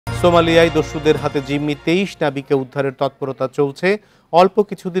সোমালিয়ায় দস্যুদের হাতে জিম্মি 23 নাবিককে উদ্ধারের তৎপরতা চলছে। অল্প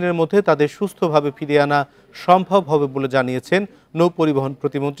কিছুদিনের মধ্যে তাদের সুস্থভাবে ফিরিয়ে আনা সম্ভব হবে বলে জানিয়েছেন নৌ পরিবহন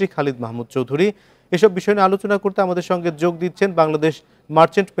প্রতিমন্ত্রী খালিদ মাহমুদ চৌধুরী। এসব বিষয় নিয়ে আলোচনা করতে আমাদের সঙ্গে যোগ দিচ্ছেন বাংলাদেশ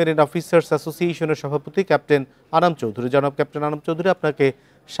মার্চেন্ট মেরিন অফিসার্স অ্যাসোসিয়েশনের সভাপতি ক্যাপ্টেন আনাম চৌধুরী। জনাব ক্যাপ্টেন আনাম চৌধুরী, আপনাকে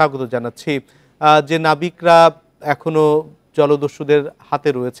স্বাগত জানাচ্ছি। যে নাবিকরা এখনো জলদস্যুদের হাতে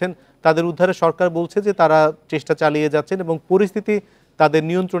রয়েছেন, তাদের উদ্ধারে সরকার বলছে যে তারা চেষ্টা চালিয়ে যাচ্ছেন এবং পরিস্থিতি তাদের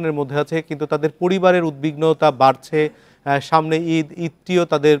নিয়ন্ত্রণের মধ্যে আছে, কিন্তু তাদের পরিবারের উদ্বিগ্নতা বাড়ছে। সামনে ঈদটিও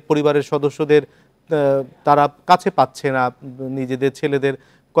তাদের পরিবারের সদস্যদের তারা কাছে পাচ্ছে না, নিজেদের ছেলেদের।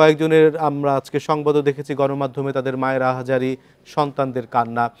 কয়েকজনের আমরা আজকে সংবাদও দেখেছি গণমাধ্যমে, তাদের মায়ের আহাজারি, সন্তানদের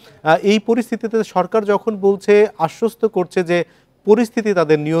কান্না। এই পরিস্থিতিতে সরকার যখন বলছে, আশ্বস্ত করছে যে পরিস্থিতি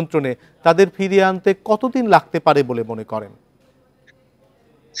তাদের নিয়ন্ত্রণে, তাদের ফিরিয়ে আনতে কতদিন লাগতে পারে বলে মনে করেন?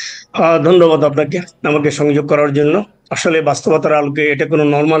 ধন্যবাদ আপনাকে আমাকে সংযোগ করার জন্য। আসলে বাস্তবতার আলোকে এটা কোনো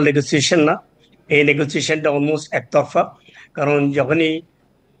নর্মাল নেগোসিয়েশন না। এই নেগোসিয়েশনটা অলমোস্ট একতরফা। কারণ যখনই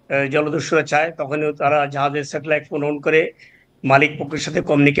জলদস্যুরা চায় তখনই তারা জাহাজের স্যাটেলাইট ফোন অন করে মালিক পক্ষের সাথে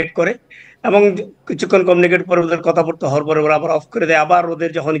কমিউনিকেট করে, এবং কিছুক্ষণ কমিউনিকেট করে ওদের কথাবার্তা হওয়ার পরে ওরা আবার অফ করে দেয়, আবার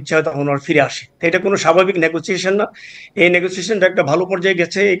ওদের যখন ইচ্ছা হয় তখন ওরা ফিরে আসে। তো এটা কোনো স্বাভাবিক নেগোসিয়েশন না। এই নেগোসিয়েশনটা একটা ভালো পর্যায়ে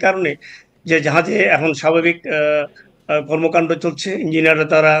গেছে এই কারণে যে জাহাজে এখন স্বাভাবিক কর্মকাণ্ড চলছে। ইঞ্জিনিয়াররা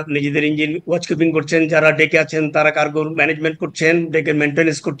তারা নিজেদের ইঞ্জিন ওয়াচ কিপিং করছেন, যারা ডেকে আছেন তারা কার্গো ম্যানেজমেন্ট করছেন, ডেকের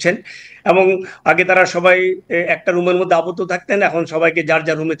মেনটেন্যান্স করছেন। এবং আগে তারা সবাই একটা রুমের মধ্যে আবদ্ধ থাকতেন, এখন সবাইকে যার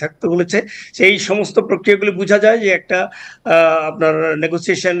যার রুমে থাকতে বলেছে। সেই সমস্ত প্রক্রিয়াগুলি বোঝা যায় যে একটা আপনার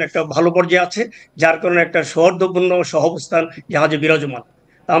নেগোসিয়েশন একটা ভালো পর্যায়ে আছে, যার কারণে একটা সৌহার্দ্যপূর্ণ সহাবস্থান জাহাজে বিরাজমান।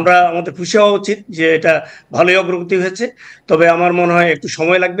 আমরা আমাদের খুশি হওয়া উচিত যে এটা ভালোই অগ্রগতি হয়েছে। তবে আমার মনে হয় একটু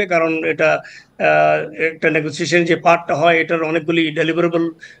সময় লাগবে, কারণ এটা একটা নেগোসিয়েশন যে পার্টটা হয় এটার অনেকগুলি ডেলিভারেবল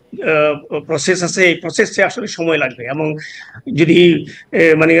প্রসেস আছে। এই প্রসেসে আসলে সময় লাগবে, এবং যদি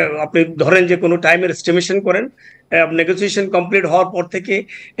মানে আপনি ধরেন যে কোনো টাইমের এস্টিমেশন করেন, নেগোসিয়েশন কমপ্লিট হওয়ার পর থেকে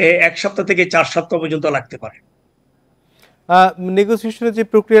 1 সপ্তাহ থেকে 4 সপ্তাহ পর্যন্ত লাগতে পারে। নেগোসিয়েশনের যে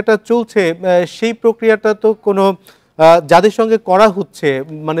প্রক্রিয়াটা চলছে, সেই প্রক্রিয়াটা তো কোনো যাদের সঙ্গে করা হচ্ছে,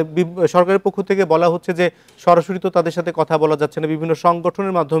 মানে সরকারের পক্ষ থেকে বলা হচ্ছে যে সরাসরি তো তাদের সাথে কথা বলা যাচ্ছে না, বিভিন্ন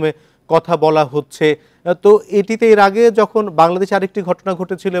সংগঠনের মাধ্যমে কথা বলা হচ্ছে। তো এটিতে এর আগে যখন বাংলাদেশে আরেকটি ঘটনা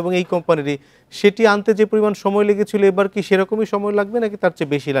ঘটেছিল এবং এই কোম্পানিরই, সেটি আনতে যে পরিমাণ সময় লেগেছিল, এবার কি সেরকমই সময় লাগবে নাকি তার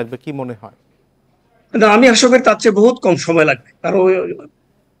চেয়ে বেশি লাগবে, কি মনে হয়? আমি আশা করি তার চেয়ে বহুত কম সময় লাগবে। কারণ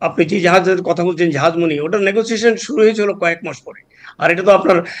আপনি যে জাহাজের কথা বলছেন জাহাজমনি, ওটার নেগোসিয়েশন শুরু হয়েছিল কয়েক মাস পরে, আর এটা তো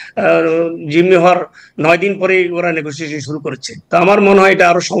আপনার জিম্মি হওয়ার 9 দিন পরে ওরা নেগোসিয়েশন শুরু করেছে। তো আমার মনে হয় এটা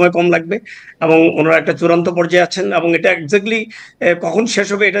আরো সময় কম লাগবে, এবং ওনারা একটা চূড়ান্ত পর্যায়ে আছেন, এবং এটা এক্স্যাক্টলি কখন শেষ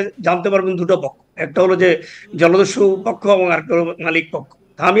হবে এটা জানতে পারবেন দুটো পক্ষ। একটা হলো যে জলদস্যু পক্ষ এবং আরেকটা হলো মালিক পক্ষ।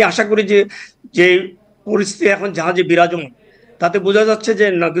 আমি আশা করি যে পরিস্থিতি এখন জাহাজে বিরাজমান, তাতে বোঝা যাচ্ছে যে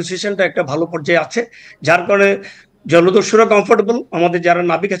নেগোসিয়েশনটা একটা ভালো পর্যায়ে আছে, যার কারণে জলদস্যুরা কমফোর্টেবল, আমাদের যারা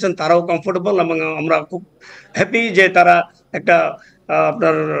নাবিক আছেন তারাও কমফোর্টেবল, এবং আমরা খুব হ্যাপি যে তারা একটা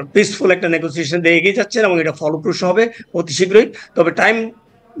আপনার পিসফুল একটা নেগোসিয়েশন দিয়ে এগিয়ে যাচ্ছেন, এবং এটা ফলপ্রসূ হবে অতি শীঘ্রই। তবে টাইম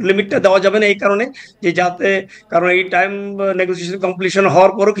লিমিটটা দেওয়া যাবে না এই কারণে যে যাতে, কারণ এই টাইম নেগোসিয়েশন কমপ্লিশন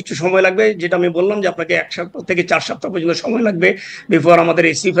হওয়ার পরও কিছু সময় লাগবে, যেটা আমি বললাম যে আপনাকে 1 সপ্তাহ থেকে 4 সপ্তাহ পর্যন্ত সময় লাগবে বিফোর আমাদের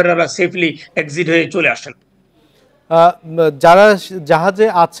এই সিফারাররা সেফলি এক্সিট হয়ে চলে আসেন। যারা জাহাজে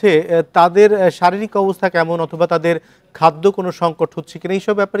আছে তাদের শারীরিক অবস্থা কেমন, অথবা তাদের খাদ্য কোনো সংকট হচ্ছে কিনা,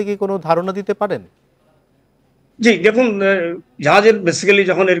 এইসব ব্যাপারে কি কোনো ধারণা দিতে পারেন? জি দেখুন, জাহাজের বেসিক্যালি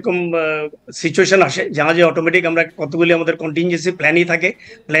যখন এরকম সিচুয়েশন আসে, জাহাজে অটোমেটিক আমরা কতগুলি আমাদের কন্টিনজেন্সি প্ল্যানই থাকে,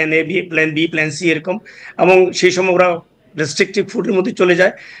 plan A B, plan B, plan C এরকম, এবং সেই সময় ওরা রেস্ট্রিকটিভ ফুডের মধ্যে চলে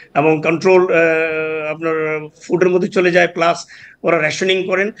যায় এবং কন্ট্রোল আপনার ফুডের মধ্যে চলে যায়, প্লাস ওরা রেশনিং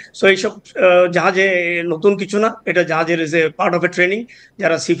করেন। সো এইসব জাহাজে নতুন কিছু না, এটা জাহাজের is a part of A training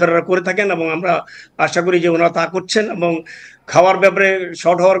যারা সিফাররা করে থাকেন, এবং আমরা আশা করি যে ওনারা তা করছেন। এবং খাওয়ার ব্যাপারে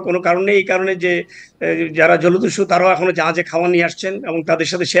শর্ট হওয়ার কোনো কারণ নেই, এই কারণে যে যারা জলদস্যু তারাও এখনো জাহাজে খাওয়া নিয়ে আসছেন এবং তাদের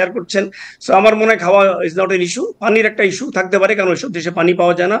সাথে শেয়ার করছেন। সো আমার মনে হয় খাওয়া ইজ নট এন ইস্যু। পানির একটা ইস্যু থাকতে পারে, কারণ ওইসব দেশে পানি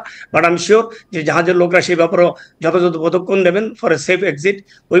পাওয়া যায় না, বাট আমি শিওর যে জাহাজের লোকরা সেই ব্যাপারে যথাযথ পদক্ষেপ নেবেন ফর এ সেফ এক্সিট,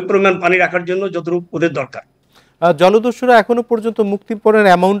 ওই পরিমাণ পানি রাখার জন্য যতটুকু ওদের দরকার। জলদস্যুরা এখনো পর্যন্ত মুক্তিপণের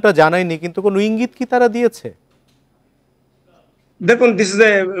অ্যামাউন্টটা জানায়নি, কিন্তু কোনো ইঙ্গিত কি তারা দিয়েছে? দেখুন, this is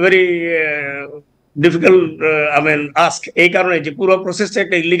a very difficult ask, এই কারণে যে পুরো প্রসেসটা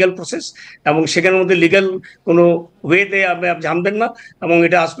একটা ইলিগাল প্রসেস, এবং সেখানের মধ্যে লিগাল কোনো ওয়েতে আপনি জানবেন না, এবং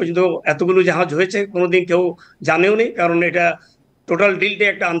এটা আজ পর্যন্ত এতগুলো জাহাজ হয়েছে কোনোদিন কেউ জানেও নি, কারণ এটা টোটাল ডিলটা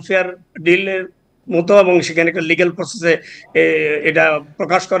একটা আনফেয়ার ডিলের মতো, এবং সেখানে একটা লিগাল প্রসেসে এটা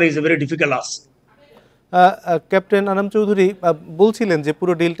প্রকাশ করা is a very difficult ask. Captain Anam Chowdhury বলছিলেন যে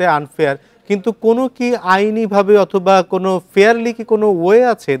পুরো ডিলটা আনফেয়ার, কিন্তু কোনো কি আইনিভাবে অথবা কোনো ফেয়ারলি কি কোনো ওয়ে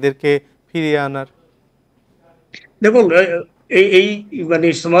আছে এদেরকে ফিরিয়ে আনার? দেখুন, এই এই মানে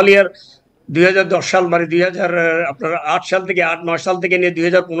সোমালিয়ার 2010 সাল মানে 2000 আপনার 8 সাল থেকে 8-9 সাল থেকে নিয়ে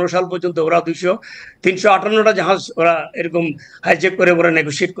 2015 সাল পর্যন্ত ওরা 358টা জাহাজ ওরা এরকম হাইজ্যাক করে ওরা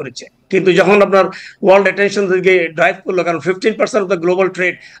নেগোশিয়েট করেছে। কিন্তু যখন আপনার ওয়ার্ল্ড অ্যাটেনশন দিকে ড্রাইভ করলো, কারণ 15% অফ দ্য গ্লোবাল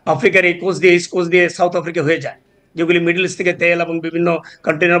ট্রেড আফ্রিকার এই কোস্ট দিয়ে, ইস্ট কোস্ট দিয়ে সাউথ আফ্রিকা হয়ে যায়, যেগুলি মিডল ইস্ট থেকে তেল এবং বিভিন্ন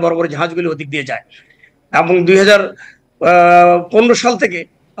কন্টেনার বড় বড় জাহাজগুলি ওদিক দিয়ে যায়। এবং 2015 সাল থেকে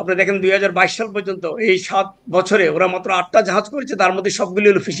আপনি দেখেন 2022 সাল পর্যন্ত এই 7 বছরে ওরা মাত্র 8টা জাহাজ করেছে, তার মধ্যে সবগুলি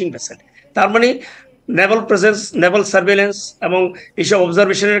হলো ফিশিং ভেসেল। তার মানে নেভাল প্রেজেন্স, নেভাল সার্ভেলেন্স এবং এইসব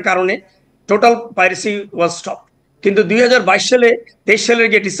অবজারভেশনের কারণে টোটাল পাইরেসি ওয়াজ স্টপ। কিন্তু 2022 সালে 23 সালের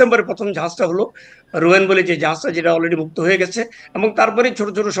যে ডিসেম্বরে প্রথম জাহাজটা হলো রোয়েন বলে যে জাহাজটা, যেটা অলরেডি মুক্ত হয়ে গেছে, এবং তারপরে ছোট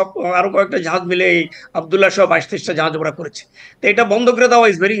ছোট সব আরো কয়েকটা জাহাজ মিলে এই আবদুল্লাহ সহ 22-23টা জাহাজ ওরা করেছে। তো এটা বন্ধ করে দেওয়া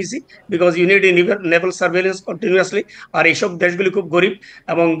is very easy, because you need Naval surveillance continuously. আর এইসব দেশগুলি খুব গরিব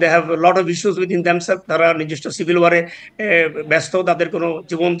এবং they have lot of issues within themself. তারা নিজস্ব সিভিল ওয়ারে ব্যস্ত, তাদের কোনো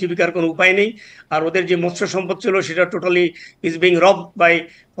জীবন জীবিকার কোনো উপায় নেই। আর ওদের যে মৎস্য সম্পদ ছিল সেটা টোটালি ইজ বিং রব বাই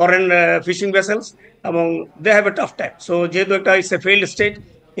ফরেন ফিশিং ভেসেলস, এবং they have a tough time. So যেহেতু একটা it's a failed state,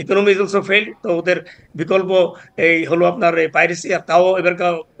 economy is also field, তো ওদের বিকল্প এই হলো আপনার পাইরেসি। আর তাও এবার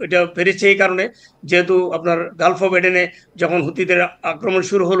এটা বেড়েছে এই কারণে, যেহেতু আপনার গালফ অফ এডেনে যখন হুতিদের আক্রমণ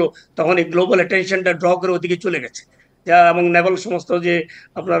শুরু হলো, তখন এই গ্লোবাল অ্যাটেনশনটা ড্র করে ওদিকে চলে গেছে, যা এবং নেভাল সমস্ত যে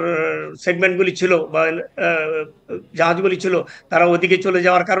আপনার সেগমেন্টগুলি ছিল বা জাহাজগুলি ছিল, তারা ওদিকে চলে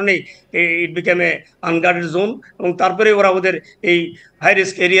যাওয়ার কারণেই ইট বিকেম এ আনগার্ডেড জোন। এবং তারপরে ওরা ওদের এই হাই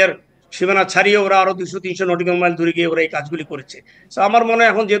রিস্ক এরিয়ার সীমানা ছাড়িয়ে ওরা আরো 200-300 নটিক্যাল মাইল দূরে গিয়ে ওরা এই কাজগুলি করেছে। তো আমার মনে হয়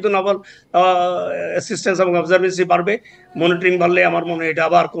এখন যেহেতু নাভাল অ্যাসিস্ট্যান্স এবং অবজারভেন্সি বাড়বে, মনিটরিং বাড়লে আমার মনে হয় এটা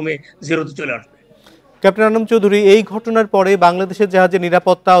আবার কমে জিরোতে চলে আসবে। ক্যাপ্টেন আনম চৌধুরী, এই ঘটনার পরে বাংলাদেশের জাহাজের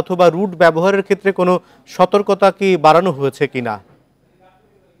নিরাপত্তা অথবা রুট ব্যবহারের ক্ষেত্রে কোনো সতর্কতা কি বাড়ানো হয়েছে কিনা?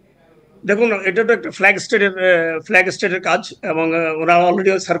 দেখুন, এটা তো একটা ফ্ল্যাগ স্টেটের কাজ, এবং ওরা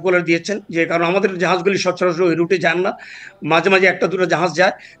অলরেডি সার্কুলার দিয়েছেন যে, কারণ আমাদের জাহাজগুলি সচরাচর ওই রুটে যান না, মাঝে মাঝে একটা দুটো জাহাজ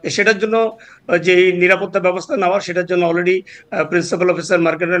যায়। সেটার জন্য যে নিরাপত্তা ব্যবস্থা নেওয়ার, সেটার জন্য already principal officer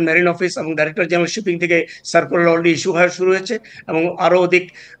market and marine office এবং ডাইরেক্টর জেনারেল শিপিং থেকে সার্কুলার অলরেডি ইস্যু হওয়া শুরু হয়েছে। এবং আরো অধিক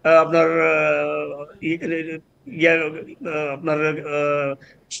আপনার আপনার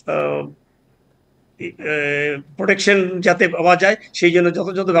প্রোটেকশন যাতে পাওয়া যায়, সেই জন্য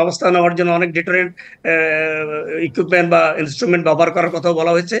যথাযথ ব্যবস্থা নেওয়ার জন্য অনেক ডিটারেন্ট ইকুইপমেন্ট বা ইনস্ট্রুমেন্ট ব্যবহার করার কথা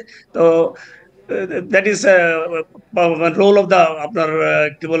বলা হয়েছে। তো that is role of the আপনার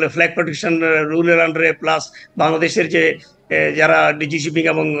কি বলে ফ্ল্যাগ প্রোটেকশন রুলের আন্ডারে, প্লাস বাংলাদেশের যে যারা ডিজি শিপিং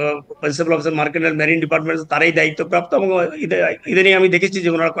এবং principal officer market and marine department, তারাই দায়িত্বপ্রাপ্ত। এবং ইদানিং আমি দেখেছি যে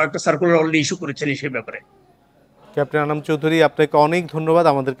ওনারা কয়েকটা সার্কুলার অলরেডি ইস্যু করেছেন সেই ব্যাপারে। ক্যাপ্টেন আনম চৌধুরী, আপনাকে অনেক ধন্যবাদ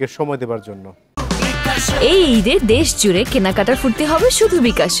আমাদেরকে সময় দেওয়ার জন্য। এই ঈদে দেশ জুড়ে কেনাকাটার ফুর্তি হবে শুধু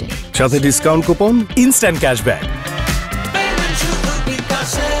বিকাশে, সাথে ডিসকাউন্ট কুপন, ইনস্ট্যান্ট ক্যাশব্যাক।